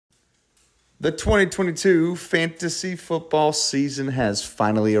The 2022 fantasy football season has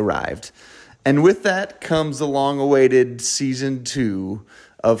finally arrived. And with that comes the long-awaited Season 2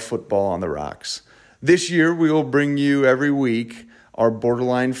 of Football on the Rocks. This year, we will bring you every week our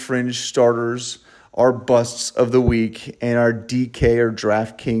borderline fringe starters, our busts of the week, and our DK or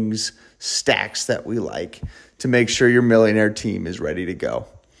DraftKings stacks that we like to make sure your millionaire team is ready to go.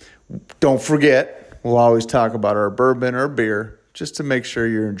 Don't forget, we'll always talk about our bourbon or beer just to make sure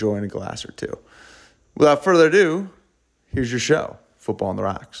you're enjoying a glass or two. Without further ado, here's your show, Football on the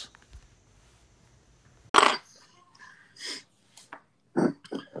Rocks.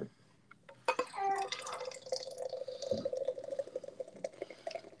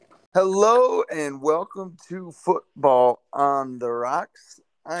 Hello and welcome to Football on the Rocks.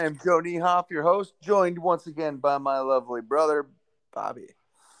 I am Joe Niehoff, your host, joined once again by my lovely brother, Bobby.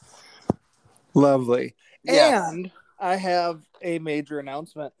 Lovely. Yes. And I have a major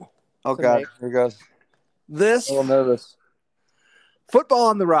announcement. Oh, to God. make. Here goes. This A little nervous. Football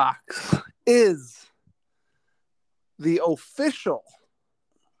on the Rocks is the official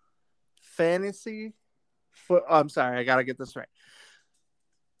fantasy I'm sorry, I got to get this right.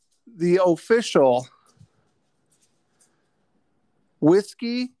 The official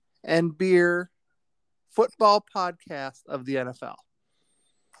whiskey and beer football podcast of the NFL.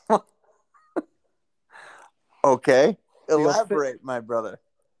 Okay. Elaborate, my brother.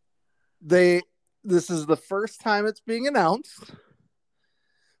 This is the first time it's being announced.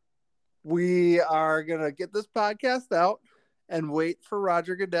 We are going to get this podcast out and wait for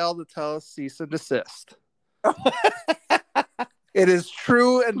Roger Goodell to tell us cease and desist. It is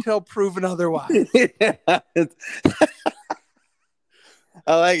true until proven otherwise. I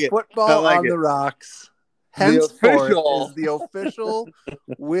like it. Football on the Rocks. Henceforth is the official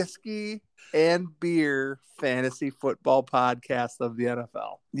whiskey and beer fantasy football podcast of the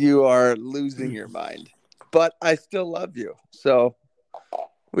NFL. You are losing your mind, but I still love you. So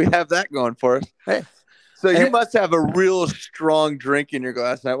we have that going for us. Hey, so you must have a real strong drink in your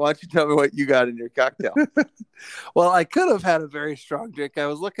glass tonight. Why don't you tell me what you got in your cocktail? Well, I could have had a very strong drink.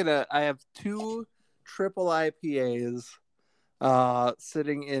 I have 2 triple IPAs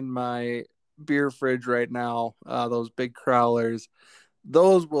sitting in my beer fridge right now. Those big crowlers.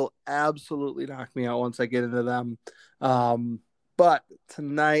 Those will absolutely knock me out once I get into them. But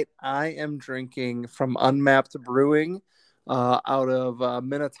tonight I am drinking from Unmapped Brewing out of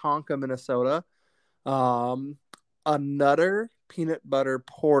Minnetonka, Minnesota. A Nutter peanut butter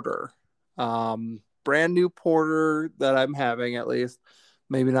porter. Brand new porter that I'm having, at least.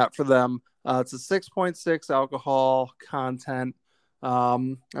 Maybe not for them. It's a 6.6 alcohol content.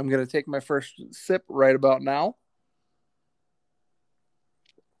 I'm going to take my first sip right about now.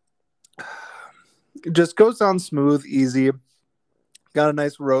 It just goes down smooth, easy. Got a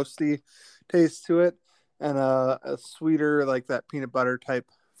nice roasty taste to it and a sweeter, like that peanut butter type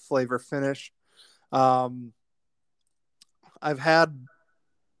flavor finish. I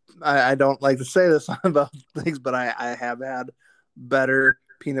don't like to say this about things, but I have had better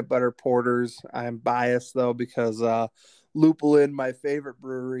peanut butter porters. I'm biased though because Lupulin, my favorite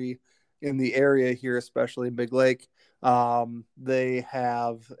brewery in the area here, especially in Big Lake, they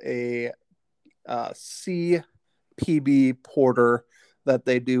have a CPB porter that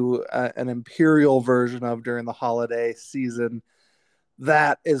they do an imperial version of during the holiday season.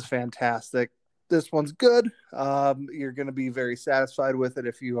 That is fantastic. This one's good. You're going to be very satisfied with it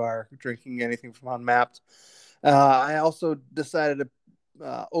if you are drinking anything from Unmapped. I also decided to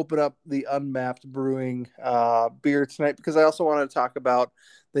open up the Unmapped Brewing beer tonight because I also wanted to talk about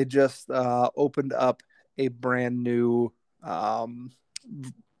they just opened up a brand new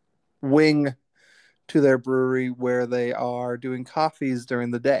wing to their brewery where they are doing coffees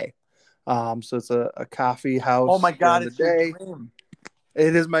during the day. So it's a coffee house. Oh my God, it's your dream.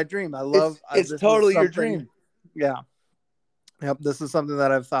 It is my dream. I love it's totally your dream. Yeah. Yep. This is something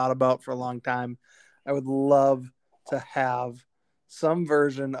that I've thought about for a long time. I would love to have some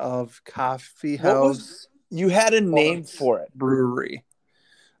version of coffee house. You had a name for it. Brewery.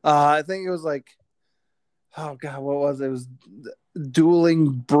 I think it was like, oh God, what was it? It was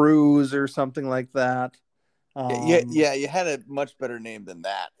Dueling Brews or something like that. Yeah, you had a much better name than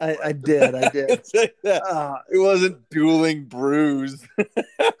that. I did. It wasn't Dueling Brews.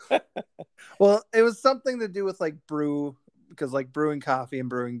 Well, it was something to do with like brew, because like brewing coffee and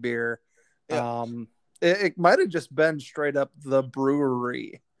brewing beer. Yeah. It might have just been straight up the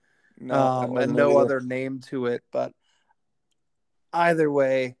brewery, and no other name to it. But either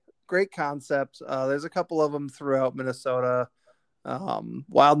way, great concept. There's a couple of them throughout Minnesota.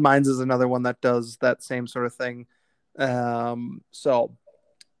 Wild Minds is another one that does that same sort of thing. So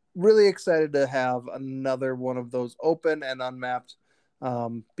really excited to have another one of those open and unmapped,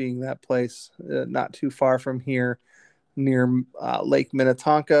 being that place not too far from here near Lake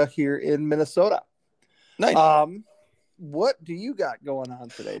Minnetonka here in Minnesota. Nice. What do you got going on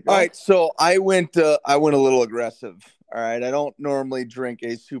today, All Joe? right, so I went a little aggressive. All right, I don't normally drink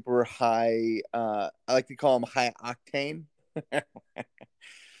a super high. I like to call them high octane.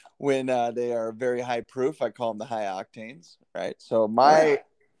 When they are very high proof, I call them the high octanes. Right. So my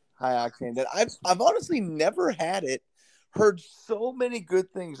high octane that I've honestly never had it. Heard so many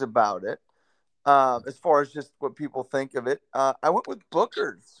good things about it. As far as just what people think of it, I went with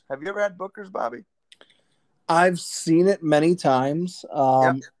Booker's. Have you ever had Booker's, Bobby? I've seen it many times.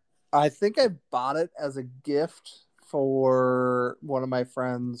 Yep. I think I bought it as a gift for one of my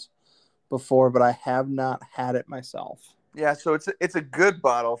friends before, but I have not had it myself. Yeah, so it's a good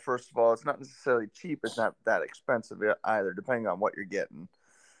bottle. First of all, it's not necessarily cheap. It's not that expensive either, depending on what you're getting.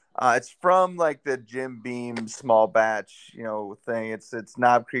 It's from like the Jim Beam small batch, thing. It's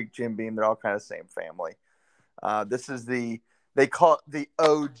Knob Creek, Jim Beam. They're all kind of the same family. This is they call it the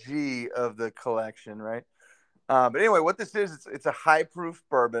OG of the collection, right? But anyway, what this is, it's a high proof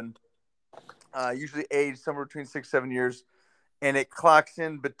bourbon, usually aged somewhere between 6-7 years, and it clocks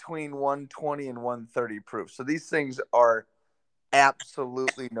in between 120 and 130 proof. So these things are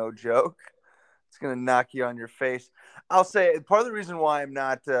absolutely no joke. It's going to knock you on your face. I'll say part of the reason why I'm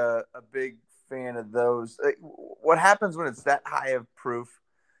not a big fan of those, what happens when it's that high of proof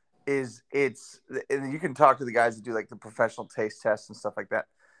is and you can talk to the guys that do like the professional taste tests and stuff like that.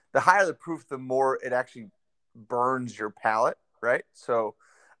 The higher the proof, the more it actually burns your palate, right? So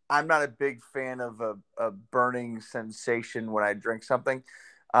I'm not a big fan of a burning sensation when I drink something.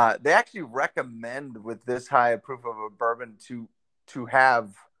 They actually recommend with this high proof of a bourbon to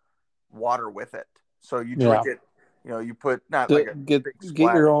have water with it. So you Yeah. drink it, you put not like a Get big get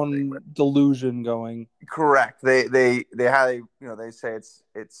splash your thing, own but delusion going. correct. They highly, they say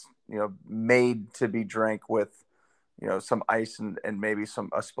it's made to be drank with some ice and maybe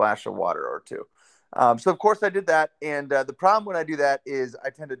a splash of water or two. So of course I did that, and the problem when I do that is I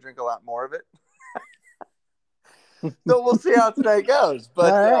tend to drink a lot more of it. So we'll see how tonight goes. All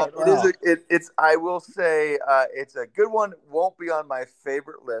But right. it is Well, it's I will say it's a good one. Won't be on my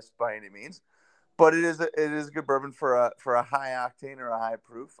favorite list by any means, but it is a good bourbon for a high octane or a high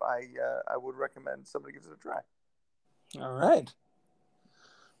proof. I would recommend somebody gives it a try. all right.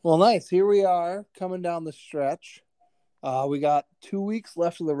 Well, nice. Here we are coming down the stretch. We got 2 weeks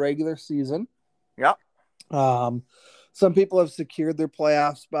left of the regular season. Yeah. Um, some people have secured their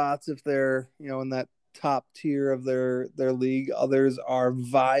playoff spots if they're in that top tier of their league. Others are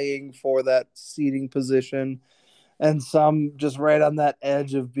vying for that seeding position, and some just right on that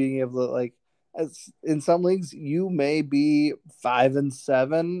edge of being able to As in some leagues, you may be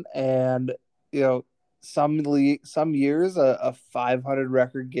 5-7, and you know some years a 500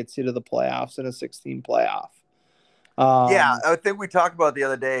 record gets you to the playoffs in a 16 playoff. Yeah, Um, I think we talked about the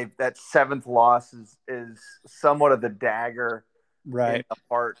other day that seventh loss is somewhat of the dagger in right, the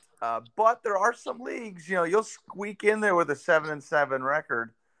heart. But there are some leagues, you'll squeak in there with a 7-7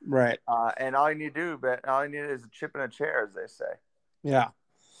 record, right, and all you need is a chip in a chair, as they say. yeah.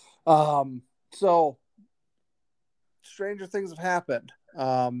 So stranger things have happened.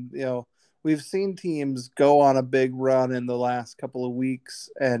 We've seen teams go on a big run in the last couple of weeks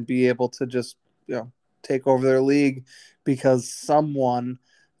and be able to just, take over their league because someone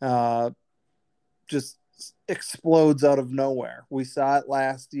just explodes out of nowhere. We saw it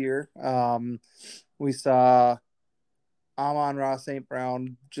last year. We saw Amon-Ra St.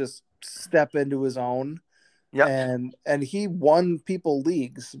 Brown just step into his own, Yep. and he won people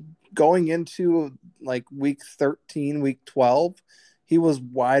leagues going into like week 13, week 12. He was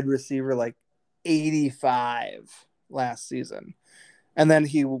wide receiver like 85 last season, and then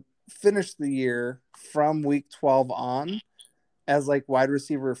he finished the year from week 12 on as like wide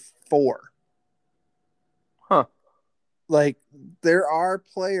receiver 4. Huh. Like, there are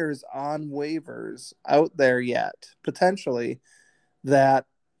players on waivers out there yet potentially that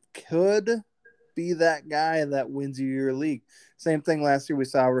could be that guy that wins you your league. Same thing last year. We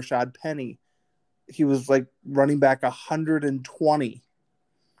saw Rashad Penny. He was like running back 120.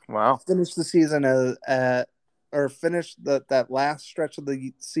 Wow. Finished the season or finished that last stretch of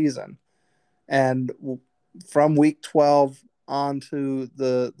the season, and from week 12 on to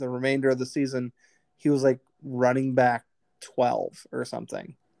the remainder of the season, he was like running back 12 or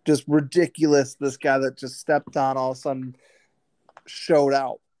something. Just ridiculous. This guy that just stepped on all of a sudden showed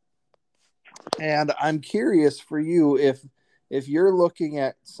out. And I'm curious for you if you're looking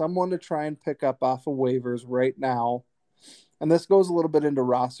at someone to try and pick up off of waivers right now, and this goes a little bit into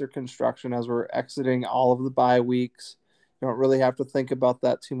roster construction as we're exiting all of the bye weeks. You don't really have to think about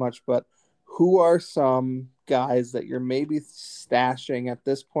that too much, but who are some guys that you're maybe stashing at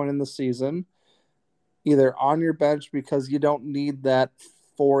this point in the season, either on your bench because you don't need that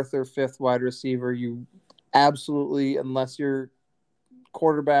fourth or fifth wide receiver? You absolutely, unless your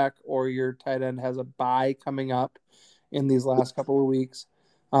quarterback or your tight end has a bye coming up in these last couple of weeks,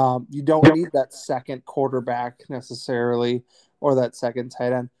 you don't need that second quarterback necessarily or that second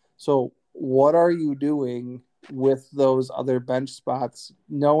tight end. So what are you doing with those other bench spots,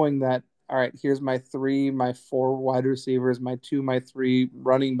 knowing that, all right, here's my 3, my 4 wide receivers, my 2, my 3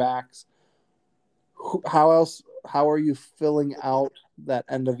 running backs. How are you filling out that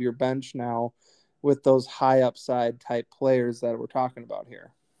end of your bench now with those high upside type players that we're talking about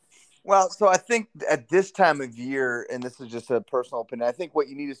here? Well, so I think at this time of year, and this is just a personal opinion, I think what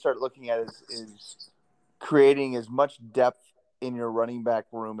you need to start looking at is creating as much depth in your running back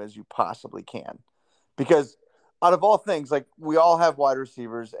room as you possibly can. Because out of all things, like, we all have wide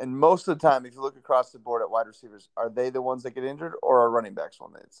receivers, and most of the time, if you look across the board at wide receivers, are they the ones that get injured, or are running backs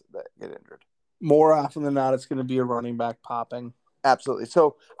that get injured? More often than not, it's going to be a running back popping. Absolutely.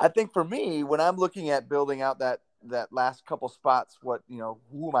 So I think for me, when I'm looking at building out that last couple spots,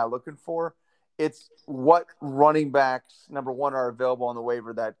 who am I looking for? It's what running backs, number one, are available on the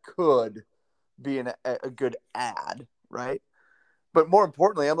waiver that could be a good add, right? But more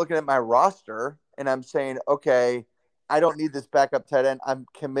importantly, I'm looking at my roster and I'm saying, okay, I don't need this backup tight end. I'm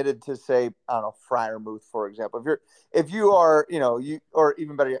committed to, say, I don't know, Freiermuth, for example. If you are, or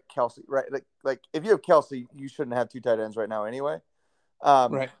even better yet, Kelsey, right? Like if you have Kelsey, you shouldn't have 2 tight ends right now anyway.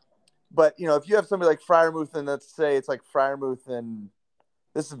 Right. But, if you have somebody like Freiermuth, and let's say it's like Freiermuth and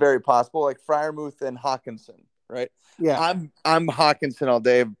this is very possible, like Freiermuth and Hawkinson, right? Yeah. I'm Hawkinson all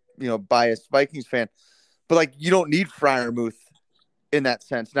day, biased Vikings fan, but like, you don't need Freiermuth in that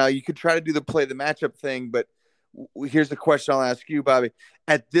sense. Now you could try to do the matchup thing, but here's the question I'll ask you, Bobby.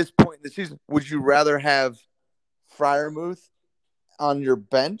 At this point in the season, would you rather have Freiermuth on your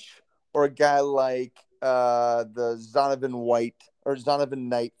bench or a guy like the Zonovan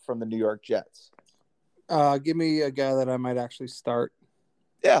Knight from the New York Jets? Give me a guy that I might actually start.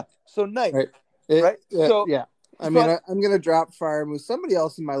 Yeah, so Knight, right? Right? Yeah. I'm going to drop Freiermuth. Somebody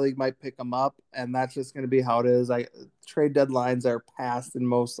else in my league might pick him up, and that's just going to be how it is. Trade deadlines are passed in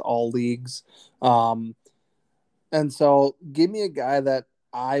most all leagues. And so give me a guy that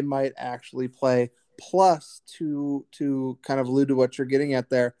I might actually play. Plus, to kind of allude to what you're getting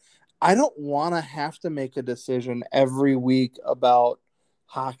at there, I don't want to have to make a decision every week about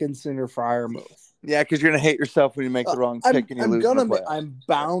Hawkinson or Freiermuth. Yeah, because you're going to hate yourself when you make the wrong pick and you lose in the playoffs. I'm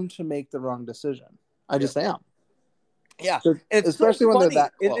bound to make the wrong decision. I just am. Yeah, it's especially when they're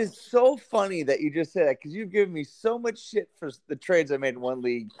that close. It is so funny that you just said that, because you've given me so much shit for the trades I made in one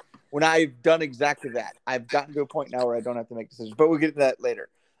league when I've done exactly that. I've gotten to a point now where I don't have to make decisions, but we'll get to that later.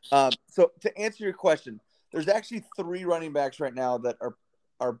 So to answer your question, there's actually 3 running backs right now that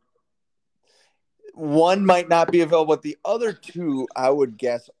are one might not be available, but the other 2 I would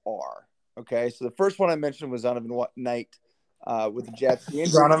guess are. Okay, so the first one I mentioned was Zonovan Knight with the Jets.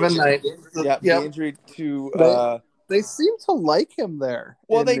 Zonovan Knight. Yeah, the injury to. They seem to like him there.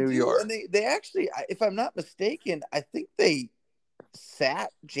 Well, they do, New York. And they actually, if I'm not mistaken, I think they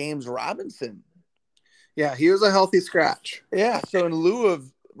sat James Robinson. Yeah, he was a healthy scratch. Yeah, so in lieu of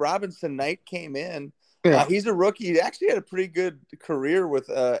Robinson, Knight came in. Yeah. He's a rookie. He actually had a pretty good career with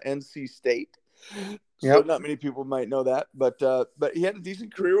NC State. So not many people might know that, but he had a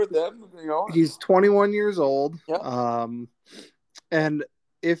decent career with them. He's 21 years old. Yep. And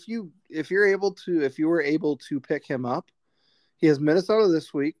if you were able to pick him up, he has Minnesota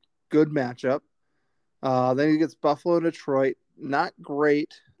this week, good matchup. Then he gets Buffalo, Detroit, not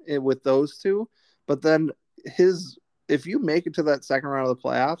great with those 2, but then if you make it to that second round of the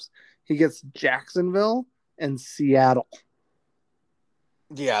playoffs, he gets Jacksonville and Seattle.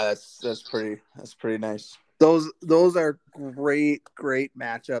 Yeah, that's pretty nice. Those are great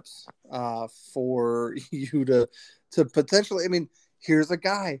matchups for you to potentially. I mean, here's a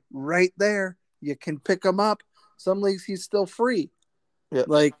guy right there. You can pick him up. Some leagues he's still free. Yeah.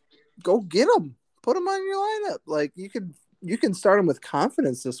 Like, go get him. Put him on your lineup. Like, you can start him with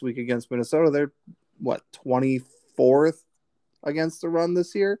confidence this week against Minnesota. They're 24th against the run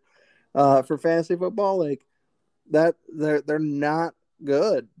this year for fantasy football. Like that, they're not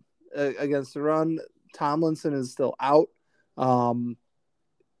good against the run. Tomlinson is still out.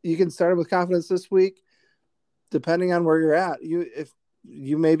 You can start him with confidence this week, depending on where you're at. If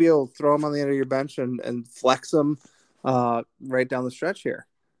you may be able to throw him on the end of your bench and flex him right down the stretch here.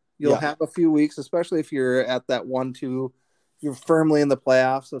 You'll have a few weeks, especially if you're at that 1, 2, you're firmly in the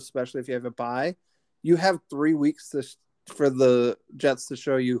playoffs, especially if you have a bye. You have 3 weeks for the Jets to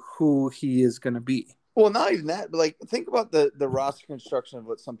show you who he is going to be. Well, not even that, but like think about the roster construction of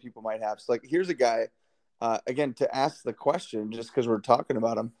what some people might have. So like here's a guy, again, to ask the question just because we're talking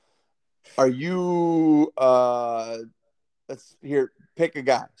about him. Are you let's here pick a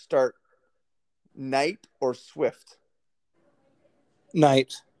guy. Start Knight or Swift?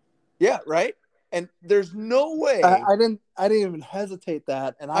 Knight. Yeah, right. And there's no way I didn't even hesitate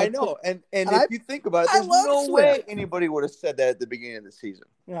that. And I know. And if you think about it, there's no way anybody would have said that at the beginning of the season.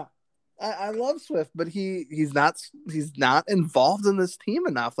 Yeah. I love Swift, but he's not involved in this team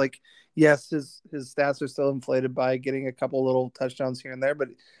enough. Like, yes, his stats are still inflated by getting a couple little touchdowns here and there, but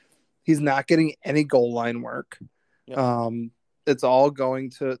he's not getting any goal line work. Yeah. It's all going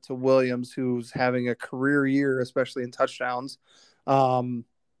to Williams, who's having a career year, especially in touchdowns.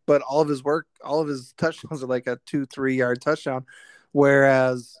 But all of his touchdowns are like a 2-3 yard touchdown.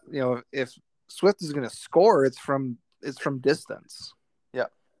 Whereas, if Swift is going to score, it's from distance. Yeah.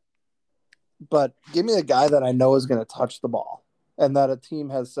 But give me a guy that I know is going to touch the ball and that a team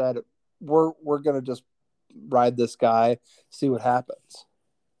has said, we're going to just ride this guy, see what happens.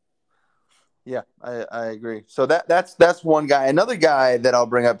 Yeah, I agree. So that's one guy. Another guy that I'll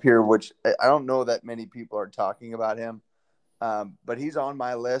bring up here, which I don't know that many people are talking about him, but he's on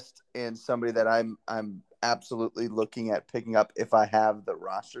my list and somebody that I'm absolutely looking at picking up if I have the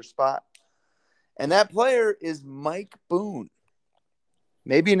roster spot. And that player is Mike Boone.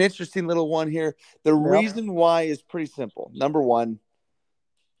 Maybe an interesting little one here. The reason why is pretty simple. Number one,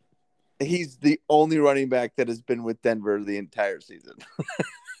 he's the only running back that has been with Denver the entire season.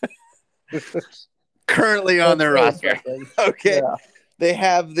 Currently on their roster. Okay. Yeah. They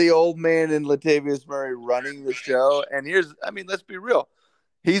have the old man in Latavius Murray running the show. And let's be real.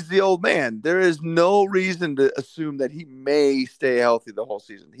 He's the old man. There is no reason to assume that he may stay healthy the whole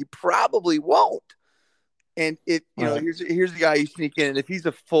season. He probably won't. And here's the guy you sneak in. And if he's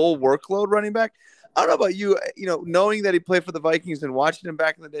a full workload running back, I don't know about you, knowing that he played for the Vikings and watching him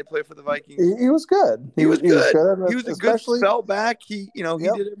back in the day play for the Vikings. He was good. He was good. He was a good spell back. He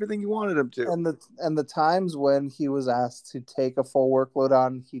did everything you wanted him to. And the times when he was asked to take a full workload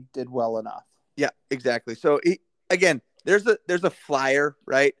on, he did well enough. Yeah, exactly. So there's a flyer,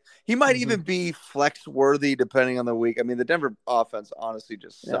 right? He might even be flex worthy depending on the week. I mean, the Denver offense honestly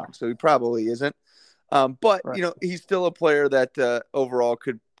just sucks, so he probably isn't. But he's still a player that overall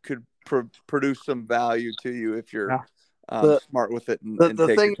could produce some value to you if you're smart with it and take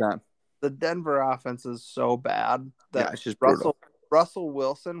your time. The Denver offense is so bad that it's just Russell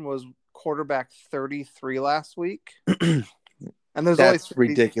Wilson was quarterback 33 last week, and there's that's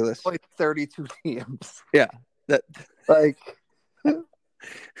ridiculous. Only 32 teams. Yeah, that like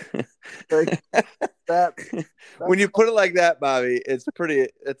that. When you put it like that, Bobby, it's pretty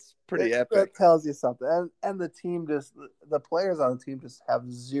epic. That tells you something. And the team the players on the team just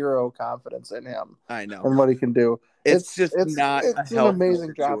have zero confidence in him. I know. And what he can do. It's not an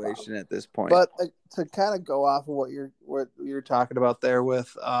amazing situation at this point. But to kind of go off of what you're talking about there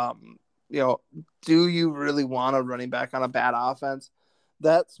with do you really want a running back on a bad offense?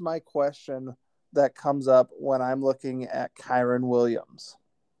 That's my question that comes up when I'm looking at Kyren Williams.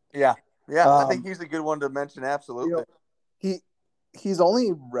 Yeah. I think he's a good one to mention. Absolutely. He's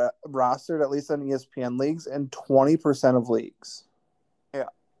only rostered, at least on ESPN leagues, in 20% of leagues. Yeah.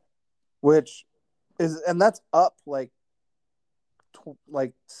 Which is, and that's up like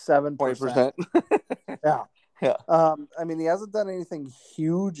 7%. 20%. Yeah. Yeah. I mean, he hasn't done anything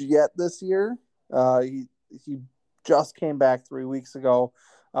huge yet this year. He just came back 3 weeks ago.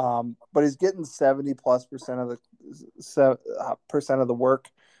 But he's getting 70+% of the work.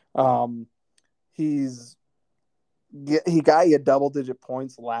 He got you double-digit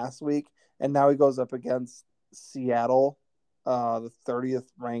points last week, and now he goes up against Seattle, the 30th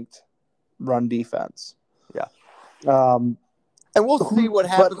ranked run defense. Yeah. And we'll see what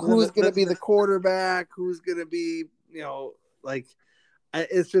happens. But who's going to be the quarterback? Who's going to be,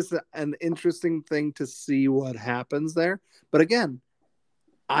 it's just an interesting thing to see what happens there. But again,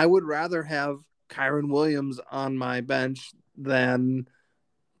 I would rather have Kyren Williams on my bench than,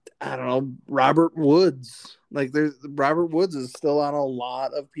 I don't know, Robert Woods. Robert Woods is still on a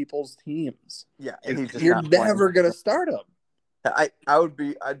lot of people's teams. Yeah, you're never going to start him.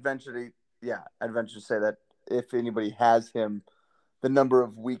 I'd venture to say that if anybody has him, the number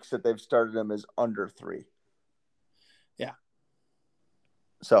of weeks that they've started him is under 3. Yeah.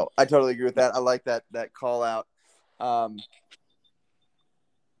 So I totally agree with that. I like that call out.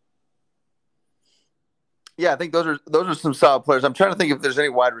 Yeah, I think those are some solid players. I'm trying to think if there's any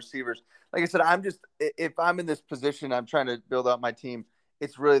wide receivers. like I said, I'm just if I'm in this position, I'm trying to build out my team.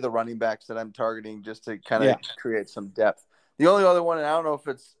 It's really the running backs that I'm targeting just to kind of create some depth. The only other one, and I don't know if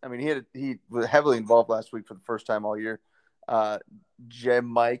it's, I mean, he was heavily involved last week for the first time all year.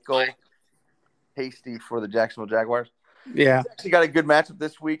 Michael Hasty for the Jacksonville Jaguars. Yeah. He's actually got a good matchup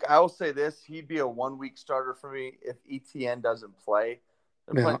this week. I will say this: he'd be a 1 week starter for me if ETN doesn't play.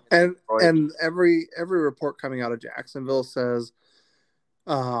 Yeah. And every report coming out of Jacksonville says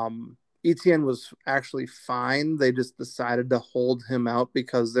ETN was actually fine. They just decided to hold him out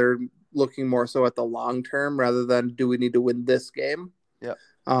because they're looking more so at the long term rather than do we need to win this game. Yeah.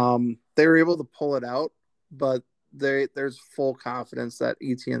 They were able to pull it out, but there's full confidence that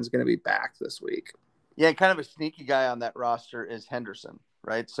ETN is going to be back this week. Yeah, kind of a sneaky guy on that roster is Henderson,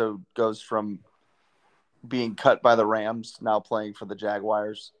 right? So goes from being cut by the Rams, now playing for the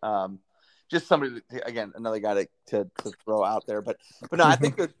Jaguars. Just somebody, again, another guy to throw out there. But no, I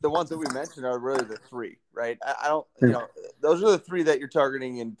think the ones that we mentioned are really the three, right? I don't, those are the three that you're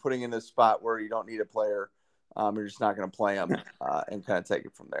targeting and putting in a spot where you don't need a player. You're just not going to play them and kind of take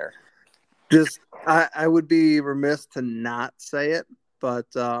it from there. I would be remiss to not say it, but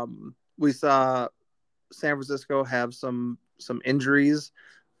we saw San Francisco have some injuries.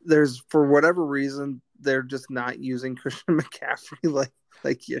 There's, for whatever reason, they're just not using Christian McCaffrey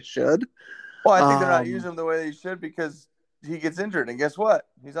like you should. Well, I think they're not using him the way they should because he gets injured. And guess what?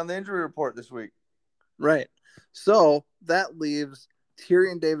 He's on the injury report this week. Right. So that leaves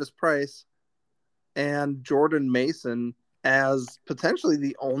Tyrion Davis-Price and Jordan Mason as potentially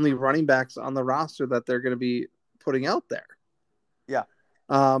the only running backs on the roster that they're going to be putting out there. Yeah.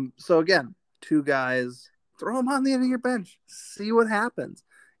 So again, two guys, throw them on the end of your bench. See what happens.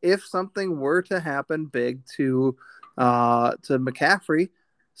 If something were to happen big to McCaffrey,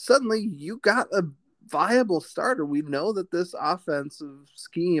 suddenly you got a viable starter. We know that this offensive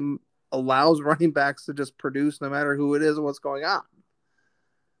scheme allows running backs to just produce no matter who it is and what's going on.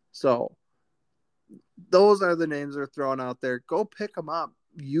 So those are the names they're throwing out there. Go pick them up.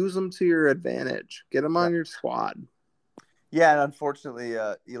 Use them to your advantage. Get them on your squad. Yeah, and unfortunately,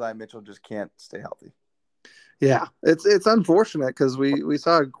 Eli Mitchell just can't stay healthy. Yeah, it's unfortunate because we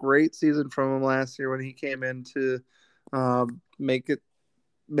saw a great season from him last year when he came in to make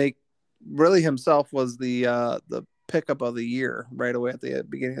really himself was the pickup of the year right away at the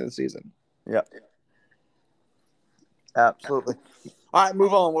beginning of the season. Yeah, absolutely. All right,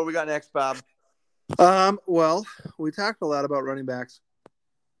 move on. What do we got next, Bob? Well, we talked a lot about running backs.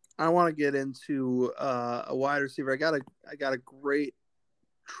 I want to get into a wide receiver. I got a great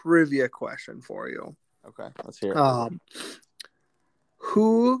trivia question for you. Okay, let's hear it.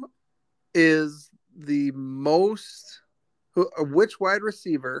 Who is which wide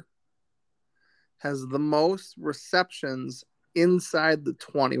receiver has the most receptions inside the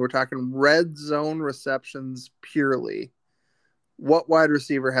 20? We're talking red zone receptions purely. What wide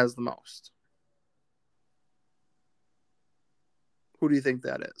receiver has the most? Who do you think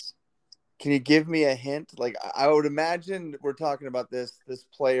that is? Can you give me a hint? Like, I would imagine we're talking about this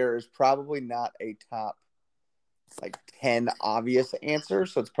player is probably not a top 10 obvious answer.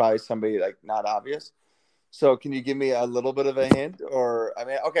 So it's probably somebody not obvious. So can you give me a little bit of a hint? Or, I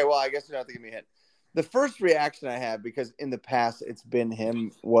mean, okay, well, I guess you don't have to give me a hint. The first reaction I have, because in the past it's been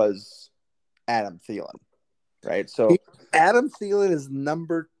him, was Adam Thielen, right? So Adam Thielen is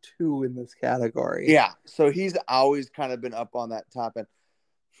number 2 in this category. Yeah. So he's always kind of been up on that top end.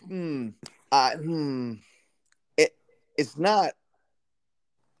 It's not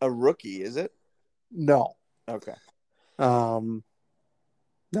a rookie, is it? No. Okay. No.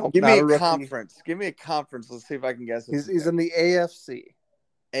 Give me a conference. Give me a conference. Let's see if I can guess. He's in the AFC.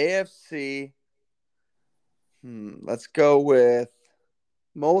 AFC. Let's go with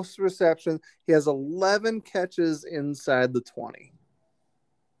most receptions. He has 11 catches inside the 20.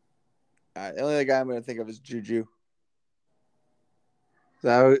 The only guy I'm going to think of is Juju.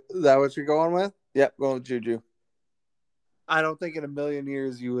 Is that what you're going with? Yep, going with Juju. I don't think in a million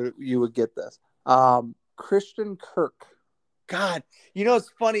years you would get this. Christian Kirk. God, what's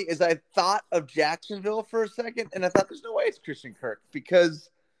funny is I thought of Jacksonville for a second, and I thought there's no way it's Christian Kirk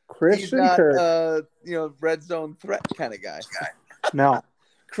because he's not red zone threat kind of guy. No,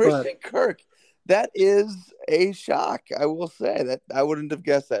 Christian Kirk. That is a shock. I will say that I wouldn't have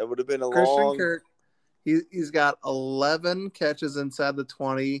guessed that. It would have been Christian Kirk. He's got 11 catches inside the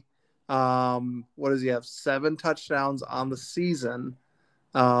 20. What does he have? 7 touchdowns on the season.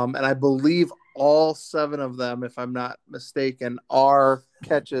 And I believe all 7 of them, if I'm not mistaken, are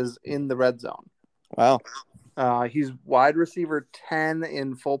catches in the red zone. Wow. He's wide receiver 10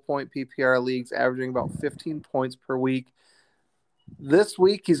 in full point PPR leagues, averaging about 15 points per week. This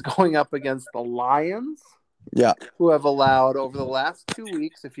week he's going up against the Lions, Yeah. who have allowed over the last 2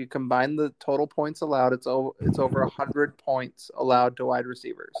 weeks, if you combine the total points allowed, it's over 100 points allowed to wide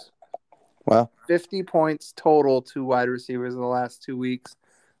receivers. Wow. 50 points total to wide receivers in the last 2 weeks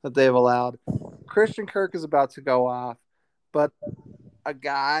that they've allowed. Christian Kirk is about to go off, but a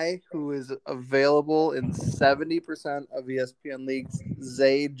guy who is available in 70% of ESPN leagues,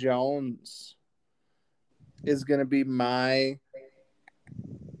 Zay Jones, is going to be my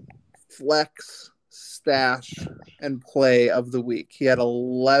flex stash and play of the week. He had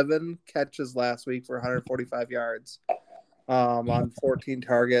 11 catches last week for 145 yards on 14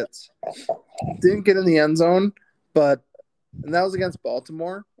 targets. Didn't get in the end zone, and that was against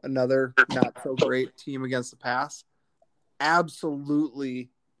Baltimore, another not so great team against the pass. Absolutely,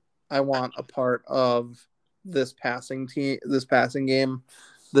 I want a part of this passing game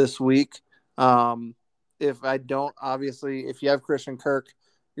this week. If I don't, obviously, if you have Christian Kirk,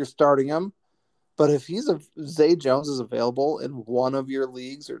 you're starting him. But if Zay Jones is available in one of your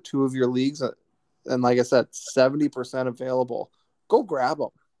leagues or two of your leagues, and like I said, 70% available, go grab him.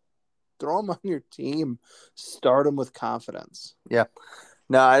 Throw him on your team. Start him with confidence. Yeah.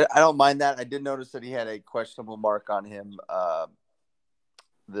 No, I don't mind that. I did notice that he had a questionable mark on him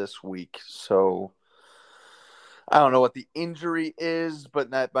this week. So I don't know what the injury is, but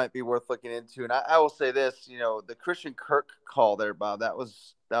that might be worth looking into. And I will say this, the Christian Kirk call there, Bob, that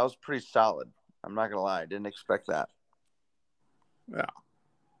was pretty solid. I'm not going to lie. I didn't expect that. Yeah.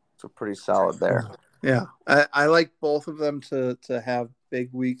 So pretty solid there. Yeah. I like both of them to have big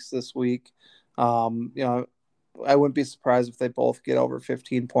weeks this week. I wouldn't be surprised if they both get over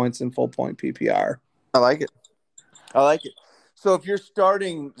 15 points in full point PPR. I like it. So if you're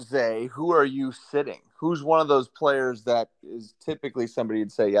starting Zay, who are you sitting? Who's one of those players that is typically somebody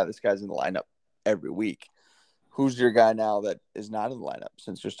would say, yeah, this guy's in the lineup every week? Who's your guy now that is not in the lineup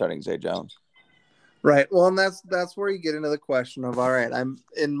since you're starting Zay Jones? Right. Well, and that's where you get into the question of, all right, I'm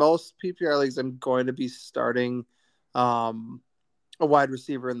in most PPR leagues, I'm going to be starting a wide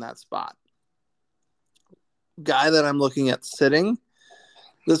receiver in that spot. Guy that I'm looking at sitting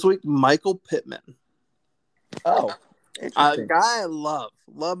this week, Michael Pittman. Oh, interesting. A guy I love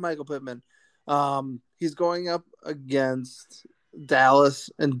Michael Pittman. He's going up against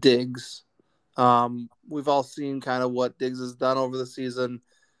Dallas and Diggs. We've all seen kind of what Diggs has done over the season.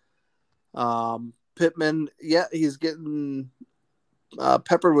 Pittman, he's getting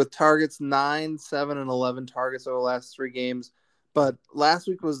peppered with targets, 9, 7, and 11 targets over the last 3 games. But last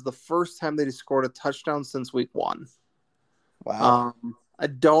week was the first time that he scored a touchdown since week 1. Wow. I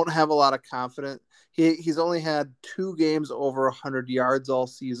don't have a lot of confidence. He's only had 2 games over 100 yards all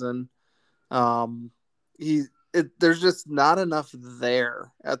season. There's just not enough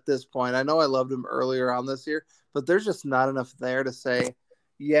there at this point. I know I loved him earlier on this year, but there's just not enough there to say,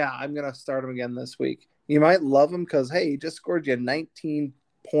 yeah, I'm going to start him again this week. You might love him because, hey, he just scored you 19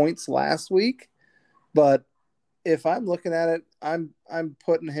 points last week. But if I'm looking at it, I'm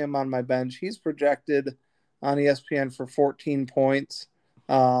putting him on my bench. He's projected on ESPN for 14 points.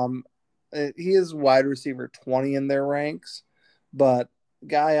 He is wide receiver 20 in their ranks, but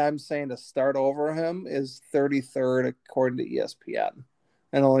guy I'm saying to start over him is 33rd according to ESPN,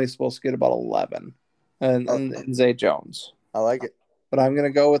 and only supposed to get about 11. And Zay Jones. I like it. But I'm going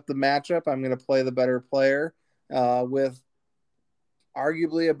to go with the matchup. I'm going to play the better player with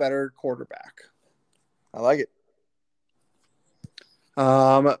arguably a better quarterback. I like it.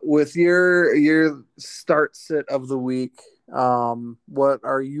 With your start sit of the week, what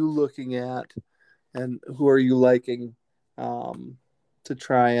are you looking at, and who are you liking to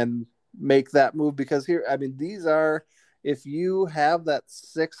try and make that move? Because here, I mean, these are, if you have that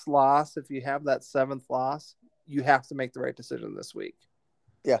 6th loss, if you have that 7th loss, you have to make the right decision this week.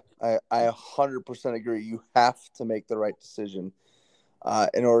 Yeah, I 100% agree. You have to make the right decision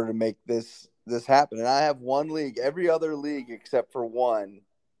in order to make this happen. And I have one league. Every other league except for one,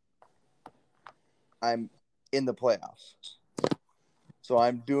 I'm in the playoffs. So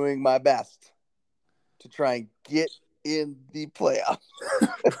I'm doing my best to try and get in the playoffs.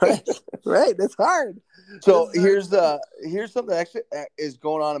 Right. It's hard. So here's something that actually is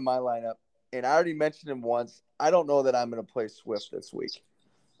going on in my lineup. And I already mentioned him once. I don't know that I'm going to play Swift this week.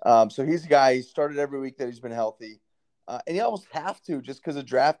 So he's a guy, he started every week that he's been healthy. And you almost have to, just because of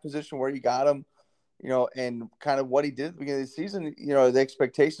draft position where you got him, and kind of what he did at the beginning of the season, the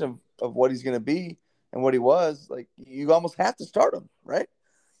expectation of what he's going to be and what he was, like, you almost have to start him, right?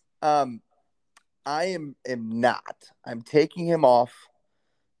 I am not. I'm taking him off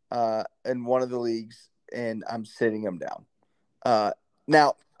in one of the leagues, and I'm sitting him down.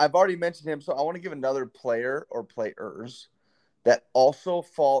 Now, I've already mentioned him, so I want to give another player or players that also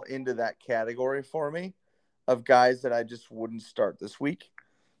fall into that category for me of guys that I just wouldn't start this week.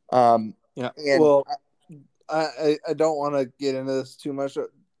 And Well, I don't want to get into this too much.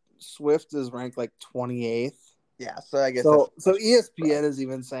 Swift is ranked like 28th. yeah, so I guess so ESPN is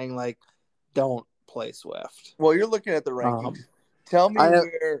even saying like, don't play Swift. Well, you're looking at the rankings. Tell me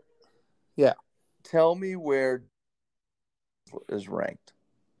where. Yeah. Tell me where is ranked.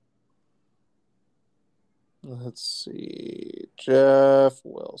 Let's see. Jeff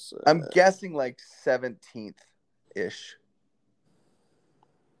Wilson. I'm guessing like 17th ish.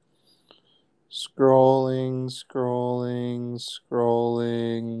 Scrolling.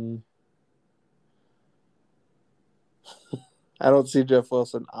 I don't see Jeff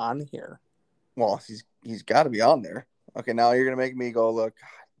Wilson on here. Well, he's got to be on there. Okay, now you're gonna make me go look.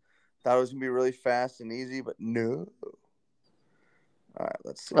 Thought it was gonna be really fast and easy, but no. All right,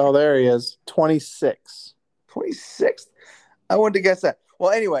 let's see. Oh, there he is. 26th. 26th. I wouldn't have guessed that.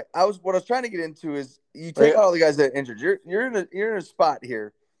 Well, anyway, what I was trying to get into is you take out all the guys that are injured. You're in a spot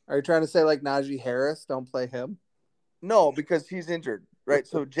here. Are you trying to say like Najee Harris? Don't play him. No, because he's injured, right?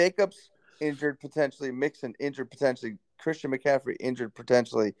 So Jacobs injured potentially, Mixon injured potentially, Christian McCaffrey injured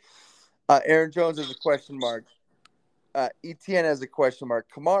potentially. Aaron Jones is a question mark. Etienne has a question mark.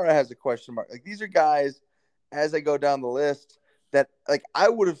 Kamara has a question mark. Like these are guys, as I go down the list, that like I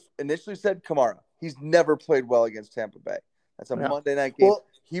would have initially said Kamara. He's never played well against Tampa Bay. That's a Monday night game. Well,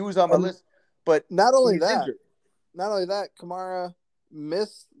 he was on my list, but not only that, Kamara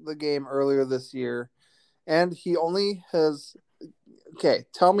missed the game earlier this year, and he only has. Okay,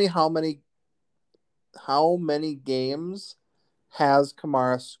 tell me how many games has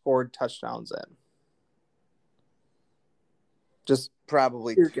Kamara scored touchdowns in? Just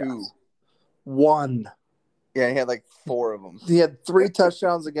probably 2. Guess. 1. Yeah, he had like 4 of them. He had 3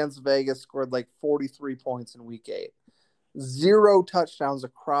 touchdowns against Vegas, scored like 43 points in week 8. 0 touchdowns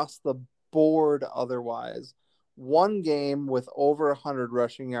across the board otherwise. 1 game with over 100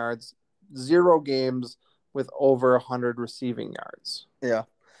 rushing yards. 0 games with over 100 receiving yards. Yeah.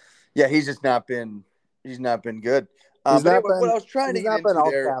 Yeah, he's just not been good. What I was trying to get into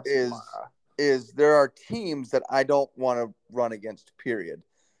there is there are teams that I don't want to run against, period.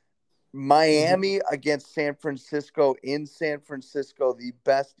 Miami against San Francisco, in San Francisco, the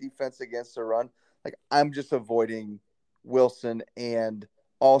best defense against the run. Like, I'm just avoiding Wilson and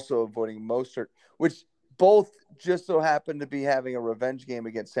also avoiding Mostert, which both just so happen to be having a revenge game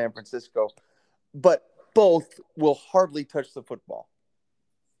against San Francisco, but both will hardly touch the football.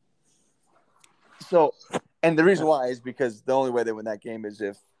 So, and the reason why is because the only way they win that game is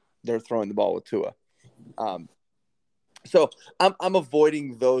if they're throwing the ball with Tua. So I'm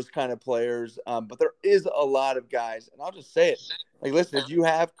avoiding those kind of players, but there is a lot of guys, and I'll just say it. Like, listen, if you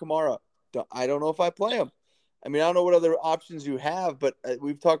have Kamara, I don't know if I play him. I mean, I don't know what other options you have, but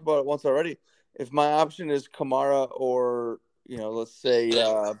we've talked about it once already. If my option is Kamara or, let's say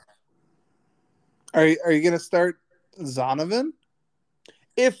Are you going to start Zonovan?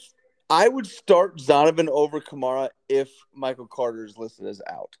 If I would start Zonovan over Kamara if Michael Carter is listed as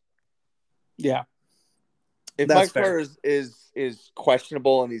out. Yeah. If Michael Carter is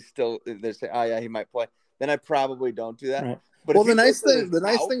questionable and he's still they're saying, oh yeah, he might play, then I probably don't do that. Right. But the nice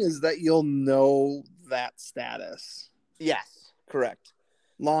thing is that you'll know that status. Yes, correct.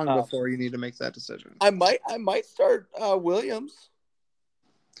 Long before you need to make that decision. I might start Williams.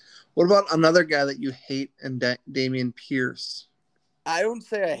 What about another guy that you hate, and Dameon Pierce? I don't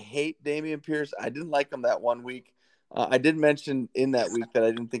say I hate Dameon Pierce. I didn't like him that one week. I did mention in that week that I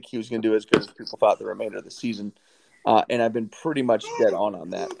didn't think he was going to do as good as people thought the remainder of the season, and I've been pretty much dead on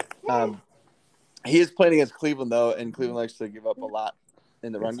that. He is playing against Cleveland though, and Cleveland likes to give up a lot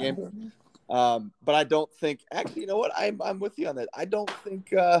in the run game. But I don't think. Actually, you know what? I'm with you on that. I don't think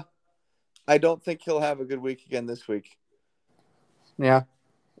he'll have a good week again this week. Yeah.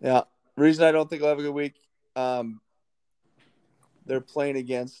 Yeah. Reason I don't think he'll have a good week. They're playing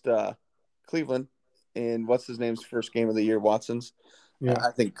against Cleveland in what's his name's first game of the year, Watson's. Yeah.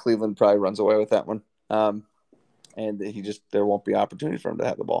 I think Cleveland probably runs away with that one. And there won't be opportunity for him to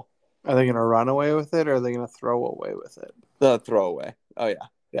have the ball. Are they going to run away with it, or are they going to throw away with it? They'll throw away. Oh yeah.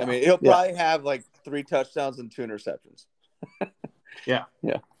 I mean, he'll probably have like 3 touchdowns and 2 interceptions. Yeah.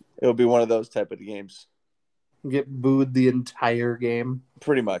 It'll be one of those type of games. Get booed the entire game.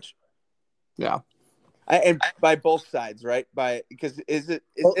 Pretty much. Yeah. And by both sides, right? Because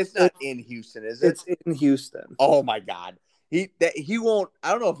it's not in Houston, is it? It's in Houston. Oh my God. He won't.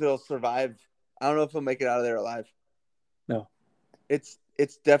 I don't know if he'll survive. I don't know if he'll make it out of there alive. No. It's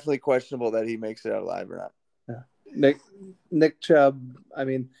definitely questionable that he makes it out alive or not. Yeah. Nick Chubb. I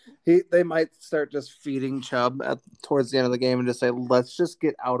mean, they might start just feeding Chubb towards the end of the game and just say, "Let's just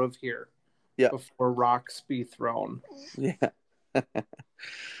get out of here before rocks be thrown." Yeah.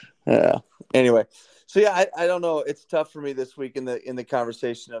 Yeah. Anyway, so yeah, I don't know. It's tough for me this week in the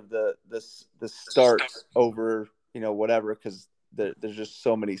conversation of the starts over whatever, because there's just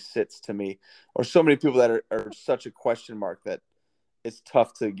so many sits to me, or so many people that are such a question mark that it's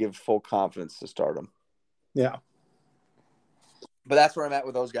tough to give full confidence to start them. Yeah. But that's where I'm at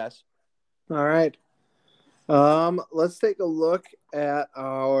with those guys. All right. Let's take a look at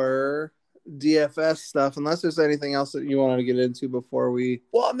our DFS stuff, unless there's anything else that you wanted to get into before we.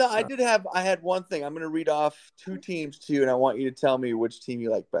 Well, no, I had one thing. I'm going to read off two teams to you, and I want you to tell me which team you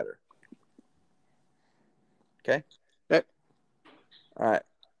like better. Okay? Okay. All right.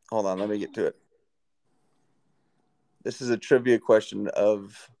 Hold on. Let me get to it. This is a trivia question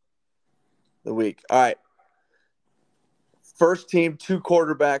of the week. All right. First team, 2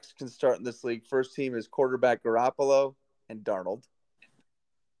 quarterbacks can start in this league. First team is quarterback Garoppolo and Darnold.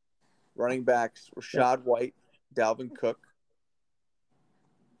 Running backs, Rachaad White, Dalvin Cook.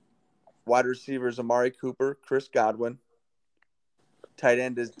 Wide receivers, Amari Cooper, Chris Godwin. Tight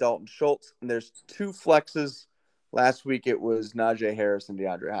end is Dalton Schultz. And there's 2 flexes. Last week it was Najee Harris and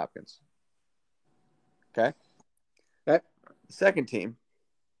DeAndre Hopkins. Okay? Okay. The second team,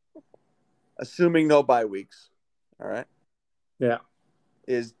 assuming no bye weeks, all right? Yeah.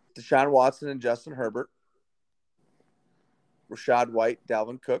 Is Deshaun Watson and Justin Herbert. Rachaad White,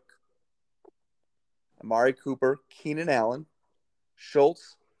 Dalvin Cook. Amari Cooper, Keenan Allen.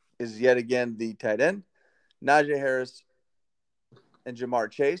 Schultz is yet again the tight end. Najee Harris and Jamar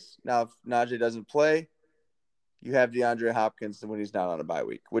Chase. Now, if Najee doesn't play, you have DeAndre Hopkins when he's not on a bye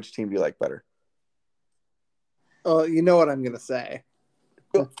week. Which team do you like better? Oh, you know what I'm going to say.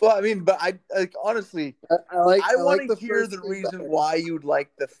 Well, I mean, but I honestly, I want to hear the reason better. Why you'd like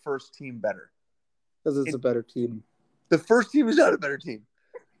the first team better. Because it's a better team. The first team is not a better team.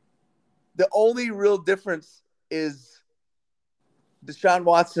 The only real difference is Deshaun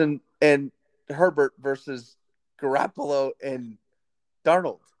Watson and Herbert versus Garoppolo and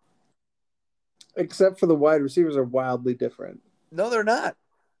Darnold. Except for the wide receivers are wildly different. No, they're not.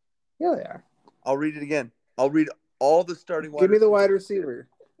 Yeah, they are. I'll read it again. I'll read all the starting wide receivers. Give me the wide receiver.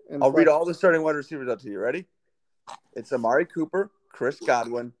 I'll read all the starting wide receivers out to you. Ready? It's Amari Cooper, Chris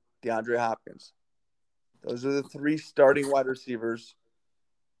Godwin, DeAndre Hopkins. Those are the 3 starting wide receivers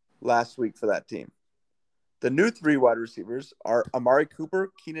last week for that team. The new 3 wide receivers are Amari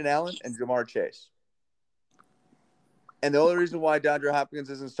Cooper, Keenan Allen, and Jamar Chase. And the only reason why DeAndre Hopkins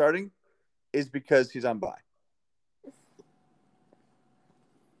isn't starting is because he's on bye.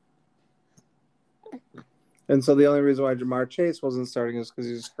 And so the only reason why Jamar Chase wasn't starting is because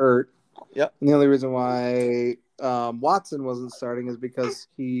he's hurt. Yep. And the only reason why Watson wasn't starting is because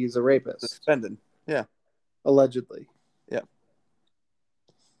he's a rapist. Suspended. Yeah. Allegedly. Yeah.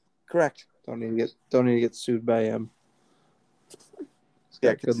 Correct. Don't need to get sued by him.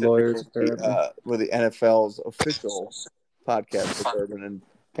 Yeah, good lawyers. With the NFL's official podcast for Urban and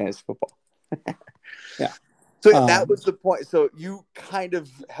Fantasy Football. Yeah. So that was the point. So you kind of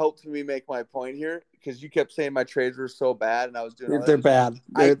helped me make my point here, because you kept saying my trades were so bad, and I was doing. They're bad.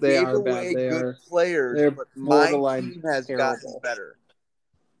 They are bad. They good are players. They're but my team has terrible. Gotten better.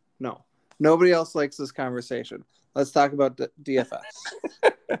 No, nobody else likes this conversation. Let's talk about DFS.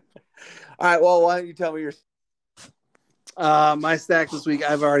 All right. Well, why don't you tell me your? My stack this week,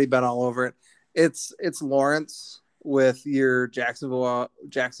 I've already been all over it. It's Lawrence with your Jacksonville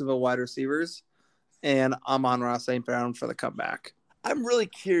wide receivers, and Amon-Ra St. Brown for the comeback. I'm really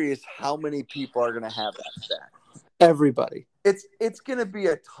curious how many people are going to have that stack. Everybody. It's going to be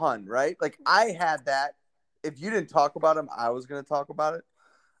a ton, right? Like, I had that. If you didn't talk about him, I was going to talk about it.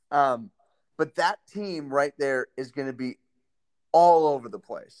 But that team right there is going to be all over the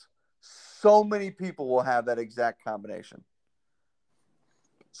place. So many people will have that exact combination.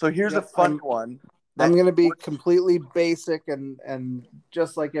 So here's a fun one. I'm going to be completely basic and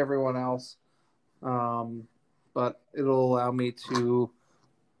just like everyone else. But it'll allow me to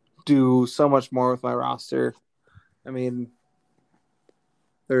do so much more with my roster. I mean,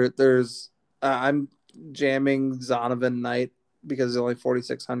 I'm jamming Zonovan Knight because it's only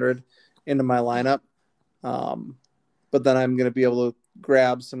 4,600 into my lineup. But then I'm going to be able to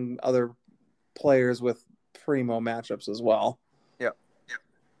grab some other players with primo matchups as well. Yep.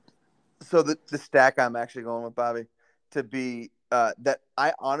 So the stack I'm actually going with, Bobby, to be that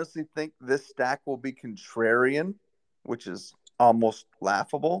I honestly think this stack will be contrarian, which is almost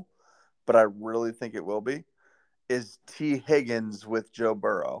laughable, but I really think it will be, is T. Higgins with Joe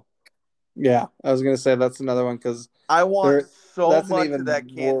Burrow. Yeah, I was gonna say that's another one because I want so that's an much of even that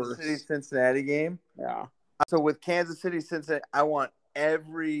Kansas City worse. Cincinnati game. Yeah, So with Kansas City Cincinnati, I want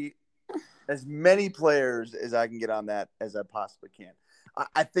as many players as I can get on that as I possibly can.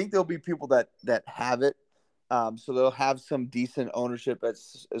 I think there'll be people that have it, so they'll have some decent ownership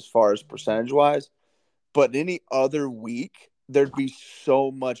as far as percentage wise. But any other week, there'd be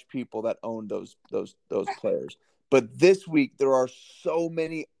so much people that own those players. But this week, there are so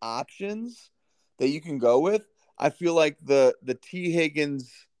many options that you can go with. I feel like the T Higgins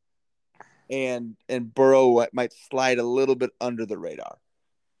and Burrow might slide a little bit under the radar.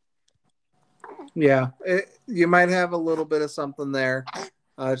 yeah. You might have a little bit of something there.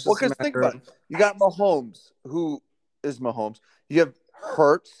 It's Well, just a because think matter about of it. You got Mahomes. Who is Mahomes? You have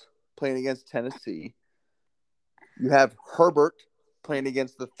Hurts playing against Tennessee. You have Herbert playing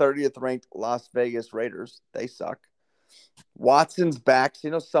against the 30th ranked Las Vegas Raiders. They suck. Watson's back, so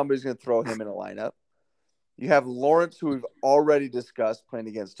you know somebody's going to throw him in a lineup. You have Lawrence, who we've already discussed, playing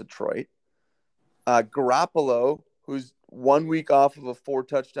against Detroit. Garoppolo, who's 1 week off of a 4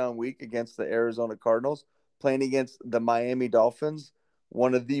 touchdown week against the Arizona Cardinals, playing against the Miami Dolphins,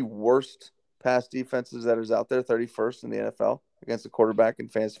 one of the worst pass defenses that is out there, 31st in the NFL against a quarterback in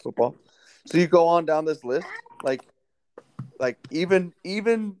fantasy football. So you go on down this list, like even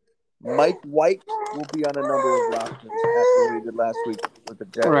Mike White will be on a number of rosters after what he did last week with the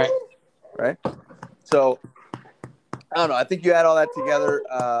Jets, right. right? So I don't know. I think you add all that together,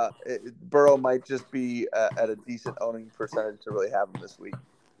 Burrow might just be at a decent owning percentage to really have him this week,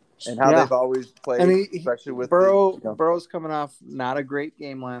 and how Yeah, they've always and played, especially with Burrow's coming off not a great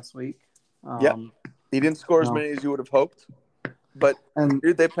game last week. yeah, he didn't score as No, many as you would have hoped, but and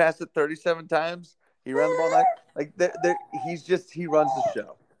dude, they passed it 37 times. He ran the ball like he runs the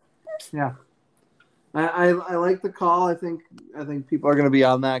show. yeah, I like the call. I think people are going to be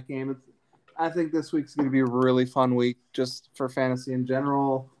on that game. I think this week's going to be a really fun week just for fantasy in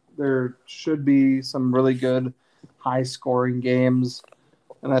general. There should be some really good high scoring games,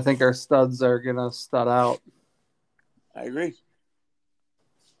 and I think our studs are going to stud out. I agree.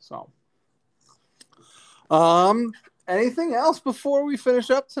 So, anything else before we finish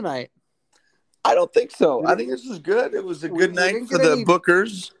up tonight? I don't think so. I think this was good. It was a good We night didn't for get the any.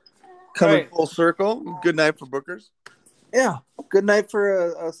 Bookers coming Right. full circle. Good night for Bookers. Yeah, good night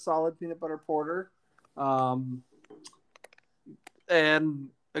for a solid peanut butter porter, and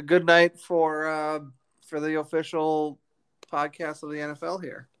a good night for the official podcast of the NFL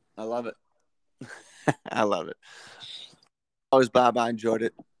here. I love it. I love it. Always, Bob. I enjoyed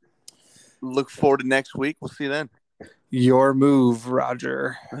it. Look forward to next week. We'll see you then. Your move,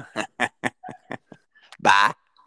 Roger. Bye.